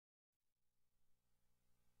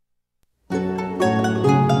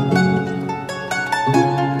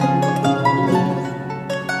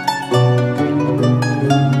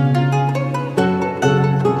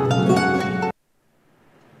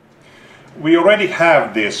already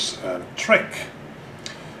have this trick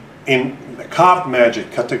in the card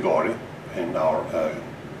magic category in our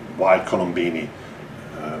Wild Colombini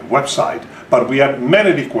website, but we had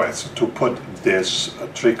many requests to put this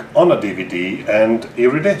trick on a DVD, and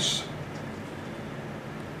here it is.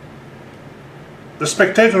 The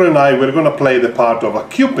spectator and I were going to play the part of a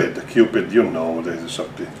Cupid. Cupid, you know,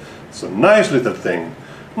 it's a nice little thing,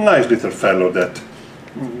 nice little fellow that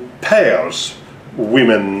pairs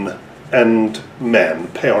women and men,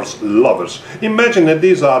 pairs lovers. Imagine that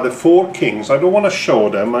these are the 4 kings. I don't want to show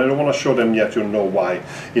them. I don't want to show them yet. You'll know why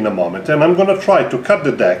in a moment. And I'm going to try to cut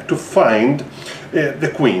the deck to find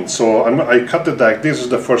the queen. So I cut the deck. This is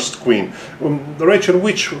the first queen. Rachel,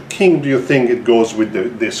 which king do you think it goes with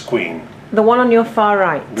this queen? The one on your far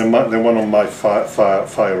right. The one on my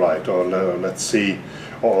far right. Or let's see.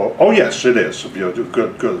 Oh yes, it is.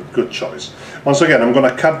 Good choice. Once again, I'm going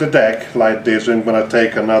to cut the deck like this. I'm going to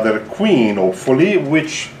take another queen, hopefully.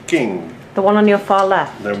 Which king? The one on your far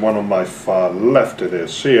left. The one on my far left it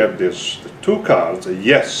is. Here, there's 2 cards.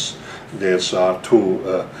 Yes, these are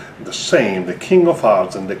 2 the same, the King of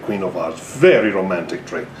Hearts and the Queen of Hearts. Very romantic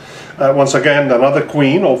trick. Once again, another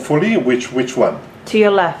queen, hopefully. Which one? To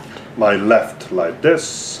your left. My left, like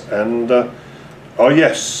this. And oh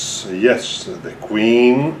yes, yes, the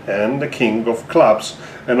Queen and the King of Clubs.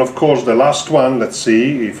 And of course the last one, let's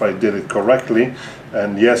see if I did it correctly.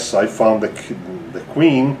 And yes, I found the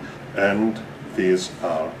Queen, and these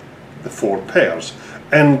are the 4 pairs.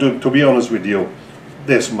 And to be honest with you,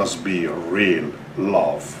 this must be real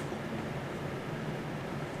love.